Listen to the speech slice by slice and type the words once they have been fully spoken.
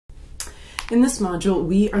In this module,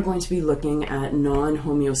 we are going to be looking at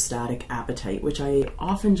non-homeostatic appetite, which I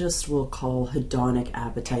often just will call hedonic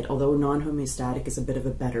appetite, although non-homeostatic is a bit of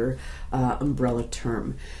a better umbrella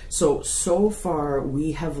term. So far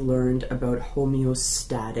we have learned about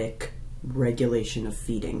homeostatic regulation of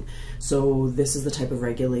feeding. So this is the type of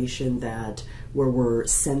regulation that where we're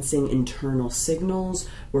sensing internal signals,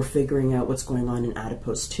 we're figuring out what's going on in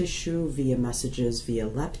adipose tissue via messages via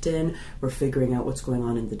leptin, we're figuring out what's going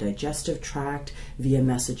on in the digestive tract via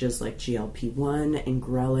messages like GLP-1 and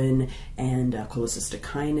ghrelin and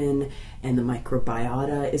cholecystokinin, and the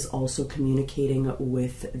microbiota is also communicating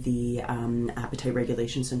with the appetite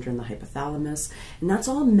regulation center in the hypothalamus, and that's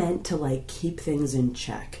all meant to like keep things in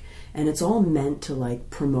check. And it's all meant to like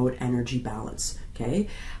promote energy balance, okay?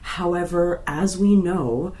 However, as we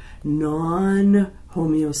know,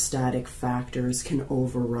 non-homeostatic factors can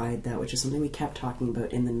override that, which is something we kept talking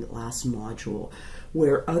about in the last module,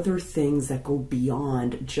 where other things that go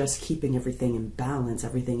beyond just keeping everything in balance,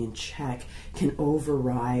 everything in check, can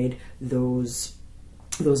override those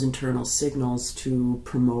internal signals to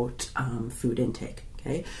promote food intake.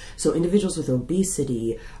 Okay, so individuals with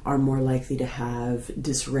obesity are more likely to have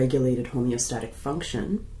dysregulated homeostatic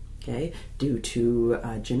function, okay, due to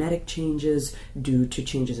genetic changes, due to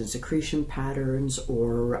changes in secretion patterns,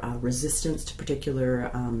 or resistance to particular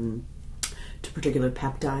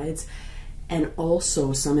peptides. And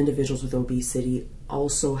also some individuals with obesity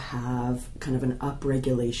also have kind of an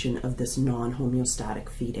upregulation of this non-homeostatic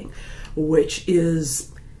feeding, which is,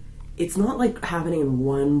 it's not like happening in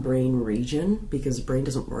one brain region, because the brain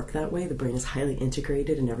doesn't work that way. The brain is highly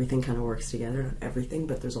integrated and everything kind of works together, not everything,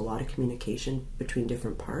 but there's a lot of communication between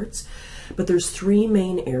different parts. But there's three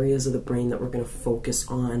main areas of the brain that we're going to focus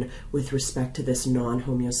on with respect to this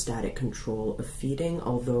non-homeostatic control of feeding,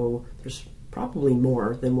 although there's probably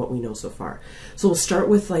more than what we know so far. So we'll start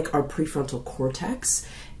with like our prefrontal cortex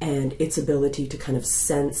and its ability to kind of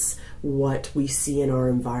sense what we see in our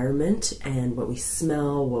environment and what we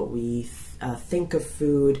smell, what we think of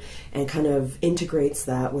food, and kind of integrates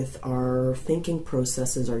that with our thinking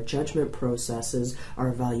processes, our judgment processes, our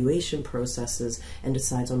evaluation processes, and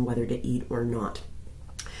decides on whether to eat or not.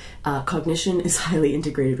 Cognition is highly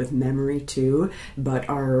integrated with memory too, but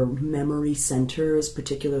our memory centers,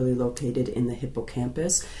 particularly located in the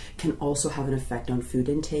hippocampus, can also have an effect on food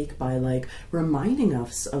intake by like reminding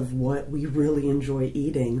us of what we really enjoy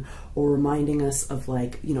eating, or reminding us of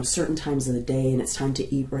like, you know, certain times of the day and it's time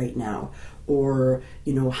to eat right now, or,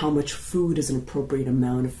 you know, how much food is an appropriate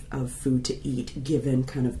amount of food to eat given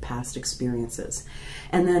kind of past experiences.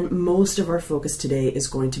 And then most of our focus today is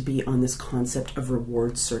going to be on this concept of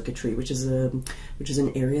reward circuitry, which is an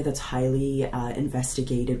area that's highly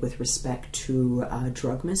investigated with respect to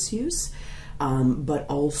drug misuse, but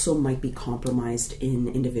also might be compromised in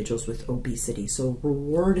individuals with obesity. So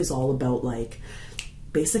reward is all about like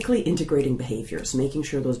basically integrating behaviors, making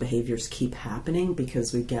sure those behaviors keep happening,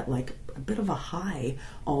 because we get like a bit of a high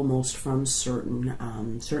almost from certain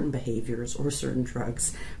behaviors or certain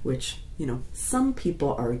drugs, which, you know, some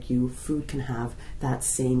people argue food can have that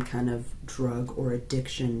same kind of drug or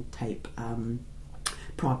addiction type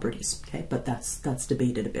properties, okay? But that's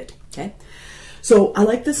debated a bit, okay? So I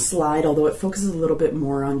like this slide, although it focuses a little bit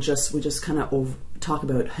more on we just kind of talk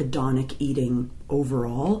about hedonic eating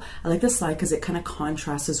overall. I like this slide because it kind of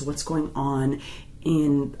contrasts what's going on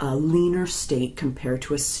in a leaner state compared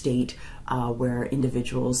to a state where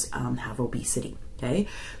individuals have obesity. Okay,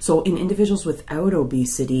 so in individuals without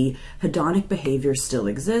obesity, hedonic behavior still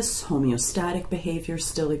exists, homeostatic behavior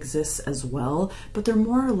still exists as well, but they're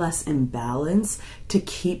more or less in balance to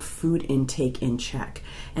keep food intake in check.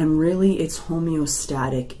 And really it's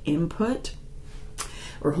homeostatic input,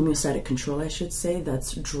 or homeostatic control, I should say,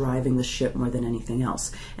 that's driving the ship more than anything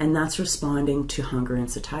else. And that's responding to hunger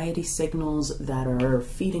and satiety signals that are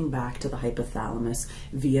feeding back to the hypothalamus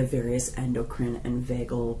via various endocrine and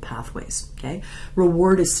vagal pathways, okay?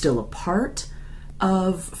 Reward is still a part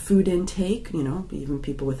of food intake. You know, even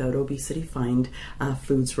people without obesity find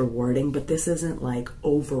foods rewarding, but this isn't like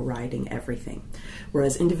overriding everything.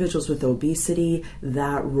 Whereas individuals with obesity,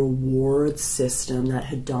 that reward system, that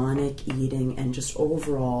hedonic eating, and just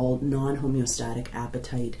overall non-homeostatic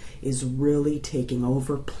appetite is really taking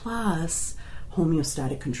over, plus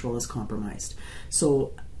homeostatic control is compromised.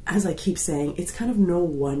 So as I keep saying, it's kind of no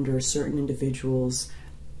wonder certain individuals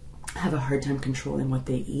have a hard time controlling what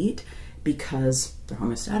they eat, because their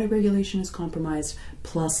homeostatic regulation is compromised,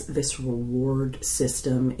 plus this reward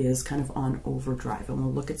system is kind of on overdrive. And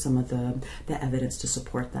we'll look at some of the evidence to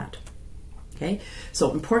support that. Okay,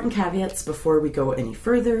 so important caveats before we go any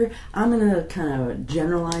further. I'm going to kind of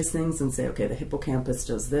generalize things and say, okay, the hippocampus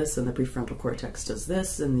does this, and the prefrontal cortex does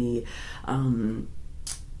this, and the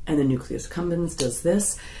nucleus accumbens does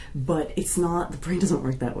this, but it's not, the brain doesn't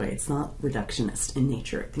work that way. It's not reductionist in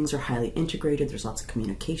nature. Things are highly integrated. There's lots of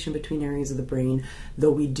communication between areas of the brain,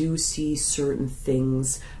 though we do see certain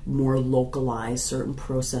things more localized, certain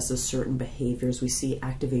processes, certain behaviors. We see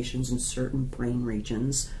activations in certain brain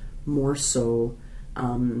regions more so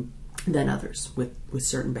than others with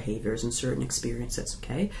certain behaviors and certain experiences,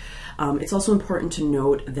 okay? It's also important to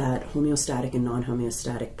note that homeostatic and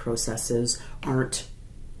non-homeostatic processes aren't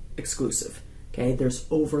exclusive, okay? There's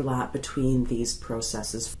overlap between these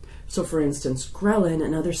processes. So for instance, ghrelin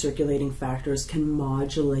and other circulating factors can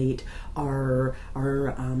modulate our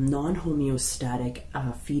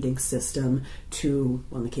non-homeostatic feeding system to,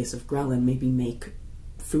 well, in the case of ghrelin, maybe make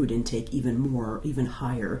food intake even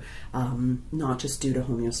higher, not just due to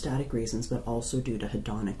homeostatic reasons, but also due to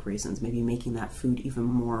hedonic reasons, maybe making that food even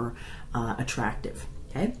more attractive,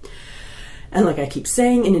 okay? And like I keep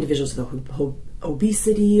saying, in individuals with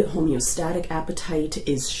obesity, homeostatic appetite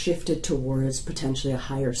is shifted towards potentially a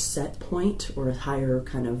higher set point or a higher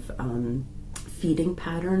kind of feeding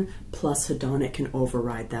pattern, plus hedonic can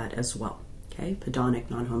override that as well. Okay, hedonic,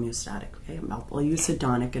 non-homeostatic. Okay, I'll use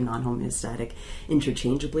hedonic and non-homeostatic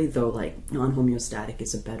interchangeably, though like non-homeostatic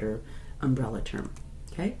is a better umbrella term.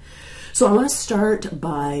 Okay, so I want to start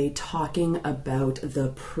by talking about the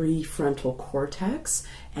prefrontal cortex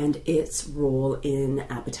and its role in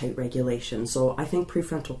appetite regulation. So I think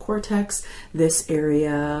prefrontal cortex, this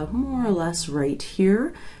area more or less right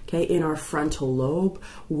here, okay, in our frontal lobe,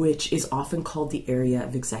 which is often called the area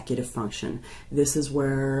of executive function. This is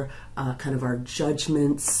where kind of our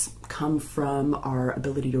judgments come from, our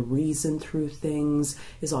ability to reason through things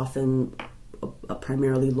is often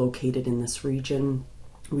primarily located in this region.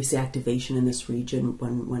 We see activation in this region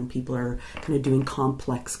when people are kind of doing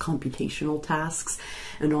complex computational tasks,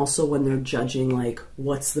 and also when they're judging like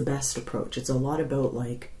what's the best approach. It's a lot about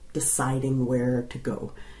like deciding where to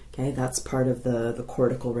go. Okay, that's part of the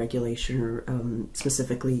cortical regulation, or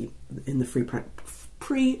specifically in the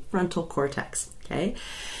prefrontal cortex. Okay,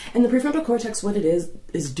 and the prefrontal cortex, what it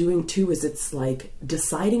is doing too is it's like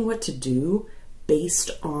deciding what to do based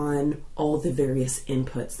on all the various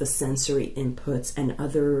inputs, the sensory inputs and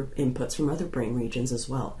other inputs from other brain regions as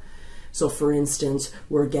well. So for instance,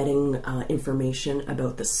 we're getting information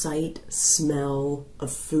about the sight, smell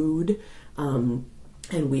of food, and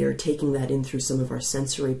we are taking that in through some of our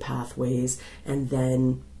sensory pathways, and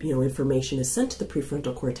then, you know, information is sent to the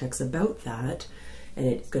prefrontal cortex about that, and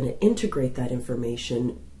it's going to integrate that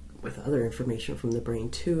information with other information from the brain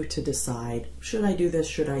too, to decide, should I do this,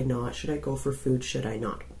 should I not, should I go for food, should I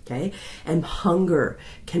not, okay? And hunger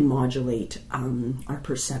can modulate our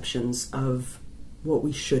perceptions of what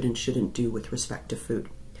we should and shouldn't do with respect to food,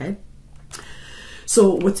 okay?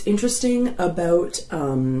 So what's interesting about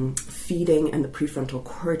feeding and the prefrontal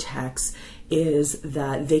cortex is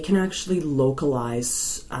that they can actually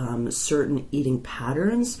localize certain eating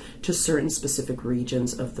patterns to certain specific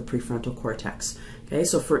regions of the prefrontal cortex. Okay,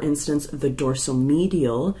 so for instance, the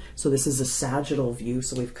dorsomedial, so this is a sagittal view,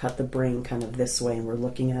 so we've cut the brain kind of this way and we're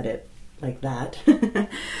looking at it like that.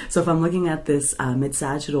 So if I'm looking at this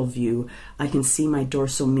mid-sagittal view, I can see my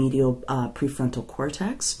dorsomedial prefrontal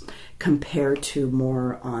cortex compared to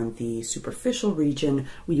more on the superficial region,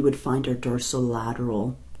 we would find our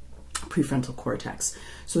dorsolateral prefrontal cortex.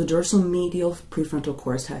 So the dorsomedial prefrontal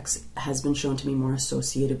cortex has been shown to be more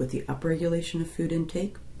associated with the upregulation of food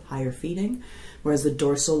intake, higher feeding, whereas the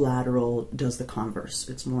dorsolateral does the converse.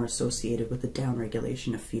 It's more associated with the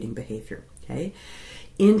downregulation of feeding behavior, okay?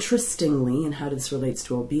 Interestingly, and how this relates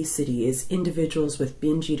to obesity, is individuals with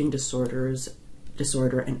binge eating disorder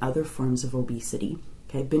and other forms of obesity,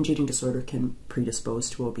 okay? Binge eating disorder can predispose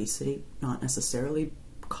to obesity, not necessarily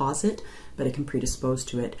cause it, but it can predispose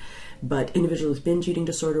to it. But individuals with binge eating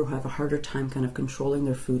disorder who have a harder time kind of controlling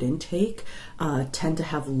their food intake tend to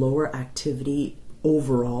have lower activity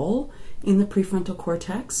overall in the prefrontal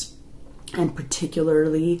cortex, and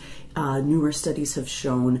particularly newer studies have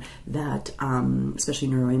shown that, especially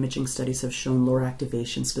neuroimaging studies have shown lower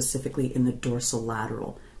activation specifically in the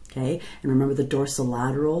dorsolateral, okay? And remember, the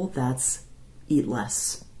dorsolateral, that's eat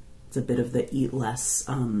less. It's a bit of the eat less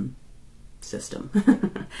system.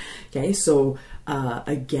 Okay, so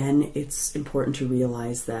again, it's important to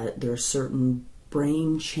realize that there are certain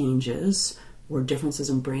brain changes or differences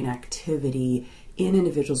in brain activity in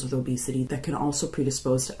individuals with obesity that can also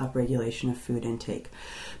predispose to upregulation of food intake.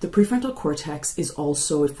 The prefrontal cortex is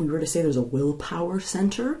also, if we were to say there's a willpower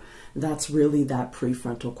center, that's really that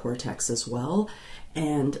prefrontal cortex as well.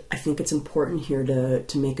 And I think it's important here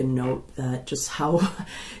to make a note that just how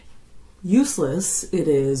useless it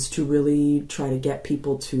is to really try to get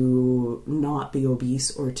people to not be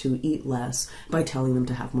obese or to eat less by telling them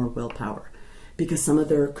to have more willpower, because some of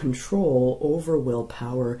their control over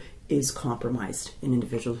willpower is compromised in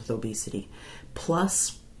individuals with obesity.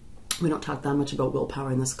 Plus, we don't talk that much about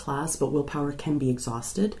willpower in this class, but willpower can be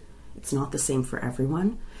exhausted. It's not the same for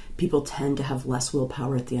everyone. People tend to have less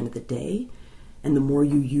willpower at the end of the day, and the more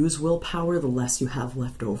you use willpower, the less you have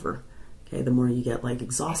left over. Okay, the more you get like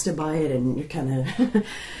exhausted by it, and you kind of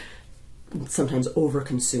sometimes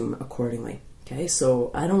overconsume accordingly. Okay,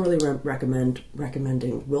 so I don't really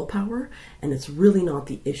recommending willpower, and it's really not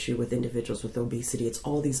the issue with individuals with obesity. It's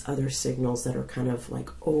all these other signals that are kind of like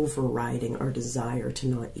overriding our desire to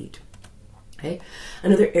not eat. Okay,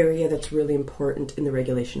 another area that's really important in the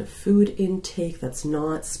regulation of food intake that's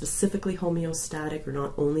not specifically homeostatic or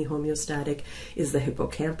not only homeostatic is the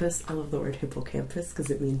hippocampus. I love the word hippocampus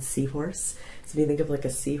because it means seahorse. So if you think of like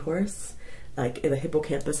a seahorse, like the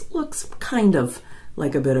hippocampus looks kind of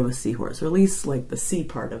like a bit of a seahorse, or at least like the C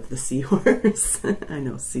part of the seahorse. I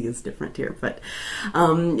know C is different here, but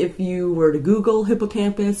if you were to Google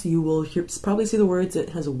hippocampus, you will probably see the words, it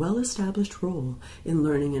has a well-established role in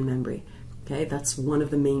learning and memory. Okay, that's one of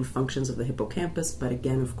the main functions of the hippocampus, but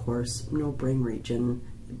again, of course, no brain region,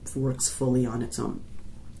 it works fully on its own.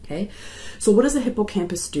 Okay, so what does the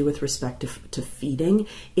hippocampus do with respect to feeding?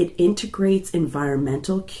 It integrates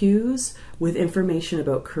environmental cues with information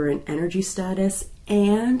about current energy status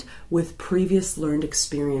and with previous learned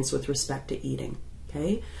experience with respect to eating.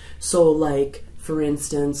 Okay, so like, for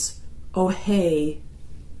instance, oh hey,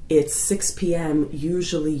 it's 6 p.m.,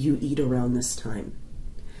 usually you eat around this time.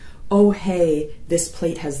 Oh hey, this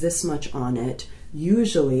plate has this much on it,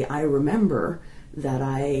 usually I remember that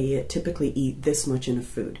I typically eat this much in a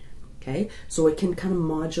food. Okay, so it can kind of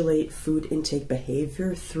modulate food intake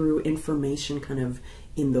behavior through information kind of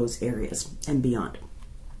in those areas and beyond.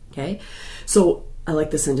 Okay, so I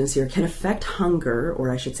like the sentence here, can affect hunger, or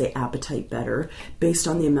I should say appetite better, based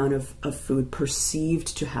on the amount of food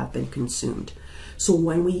perceived to have been consumed. So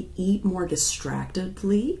when we eat more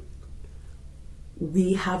distractedly,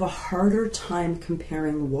 we have a harder time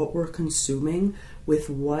comparing what we're consuming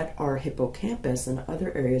with what our hippocampus and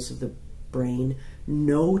other areas of the brain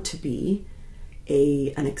know to be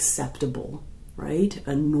an acceptable, right,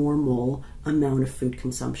 a normal amount of food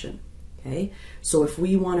consumption. Okay, so if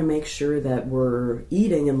we want to make sure that we're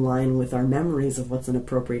eating in line with our memories of what's an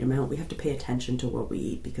appropriate amount, we have to pay attention to what we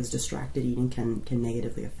eat, because distracted eating can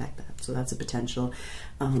negatively affect that. So that's a potential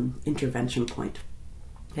intervention point.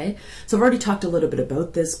 Okay, so I've already talked a little bit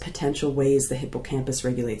about this, potential ways the hippocampus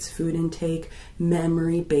regulates food intake,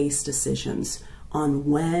 memory-based decisions on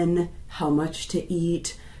when, how much to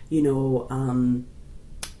eat, you know,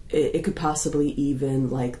 it could possibly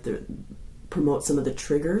even like promote some of the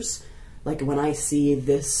triggers. Like when I see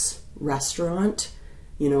this restaurant,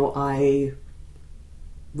 you know, I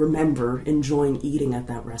remember enjoying eating at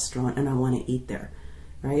that restaurant and I want to eat there.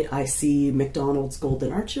 Right? I see McDonald's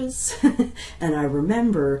Golden Arches and I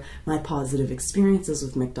remember my positive experiences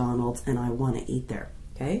with McDonald's and I want to eat there.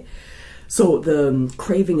 Okay? So the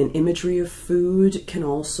craving and imagery of food can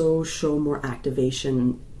also show more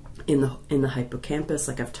activation in the hippocampus,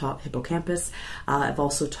 like I've taught hippocampus. I've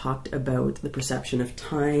also talked about the perception of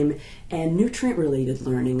time and nutrient related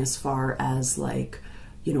learning, as far as like,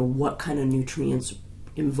 you know, what kind of nutrients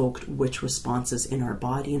invoked which responses in our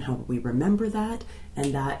body and how we remember that,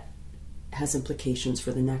 and that has implications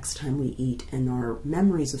for the next time we eat and our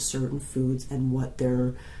memories of certain foods and what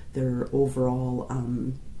their overall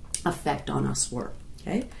effect on us were.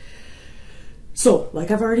 Okay, so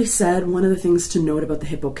like I've already said, one of the things to note about the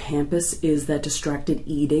hippocampus is that distracted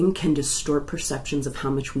eating can distort perceptions of how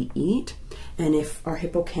much we eat. And if our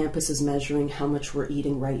hippocampus is measuring how much we're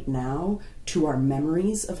eating right now to our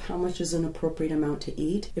memories of how much is an appropriate amount to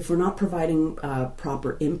eat, if we're not providing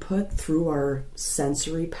proper input through our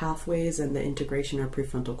sensory pathways and the integration of our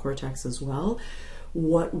prefrontal cortex as well,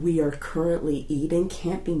 what we are currently eating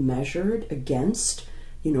can't be measured against,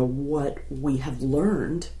 you know, what we have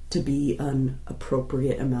learned to be an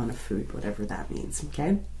appropriate amount of food, whatever that means,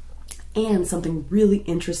 okay? And something really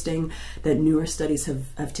interesting that newer studies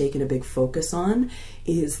have taken a big focus on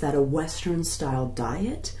is that a Western style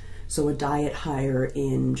diet, so a diet higher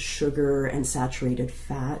in sugar and saturated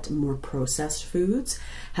fat, more processed foods,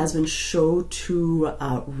 has been shown to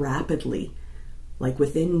rapidly like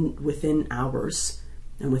within hours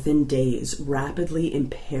and within days, rapidly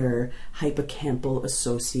impair hippocampal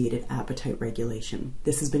associated appetite regulation.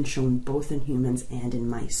 This has been shown both in humans and in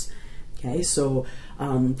mice. Okay, so,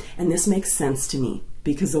 and this makes sense to me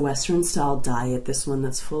because the Western style diet, this one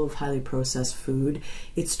that's full of highly processed food,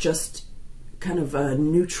 it's just kind of a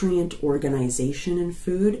nutrient organization in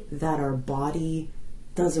food that our body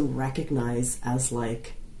doesn't recognize as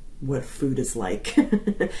like what food is like.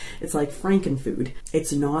 It's like Frankenfood.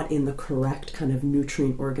 It's not in the correct kind of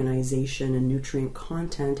nutrient organization and nutrient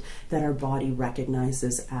content that our body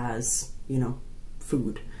recognizes as, you know,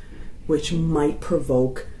 food, which might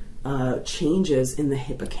provoke changes in the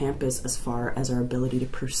hippocampus as far as our ability to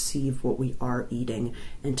perceive what we are eating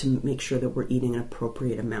and to make sure that we're eating an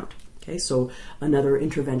appropriate amount. Okay, so another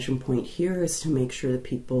intervention point here is to make sure that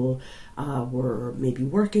people we're maybe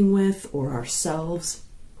working with or ourselves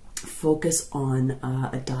focus on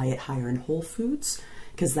a diet higher in whole foods,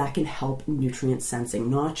 because that can help nutrient sensing,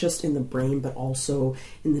 not just in the brain, but also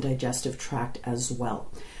in the digestive tract as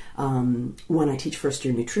well. When I teach first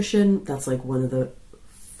year nutrition, that's like one of the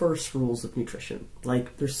first rules of nutrition.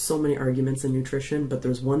 Like, there's so many arguments in nutrition, but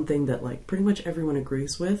there's one thing that like pretty much everyone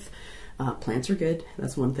agrees with. Plants are good,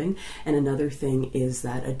 that's one thing. And another thing is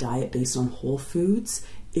that a diet based on whole foods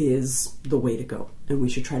is the way to go. And we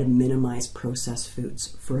should try to minimize processed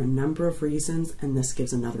foods for a number of reasons, and this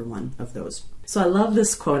gives another one of those. So I love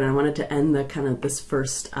this quote, and I wanted to end the kind of this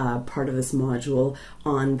first part of this module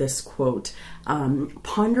on this quote.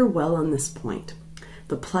 Ponder well on this point.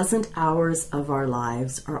 The pleasant hours of our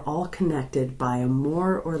lives are all connected by a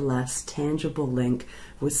more or less tangible link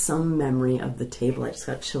with some memory of the table. I just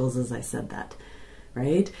got chills as I said that,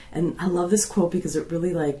 right? And I love this quote because it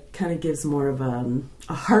really like kind of gives more of a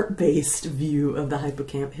heart-based view of the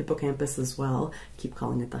hippocampus as well. I keep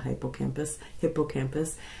calling it the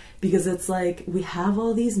hippocampus, because it's like we have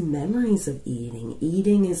all these memories of eating.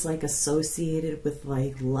 Eating is like associated with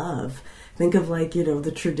like love. Think of like, you know,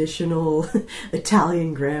 the traditional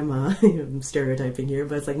Italian grandma, I'm stereotyping here,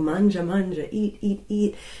 but it's like mangia, mangia, eat, eat,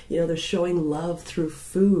 eat. You know, they're showing love through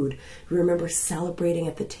food. We remember celebrating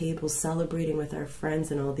at the table, celebrating with our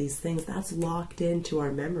friends and all these things. That's locked into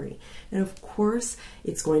our memory. And of course,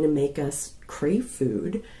 it's going to make us crave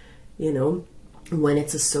food, you know, when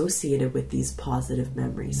it's associated with these positive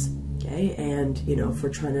memories, okay? And, you know, if we're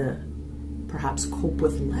trying to perhaps cope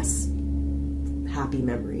with less happy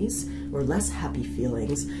memories or less happy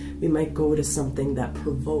feelings, we might go to something that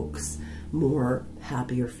provokes more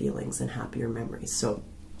happier feelings and happier memories. So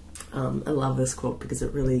I love this quote because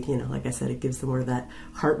it really, you know, like I said, it gives more of that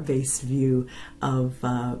heart-based view of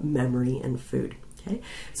memory and food. Okay,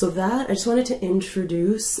 so I just wanted to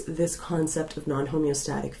introduce this concept of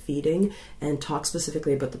non-homeostatic feeding and talk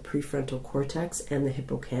specifically about the prefrontal cortex and the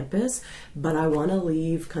hippocampus, but I want to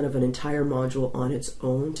leave kind of an entire module on its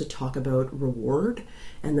own to talk about reward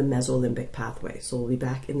and the mesolimbic pathway. So we'll be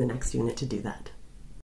back in the next unit to do that.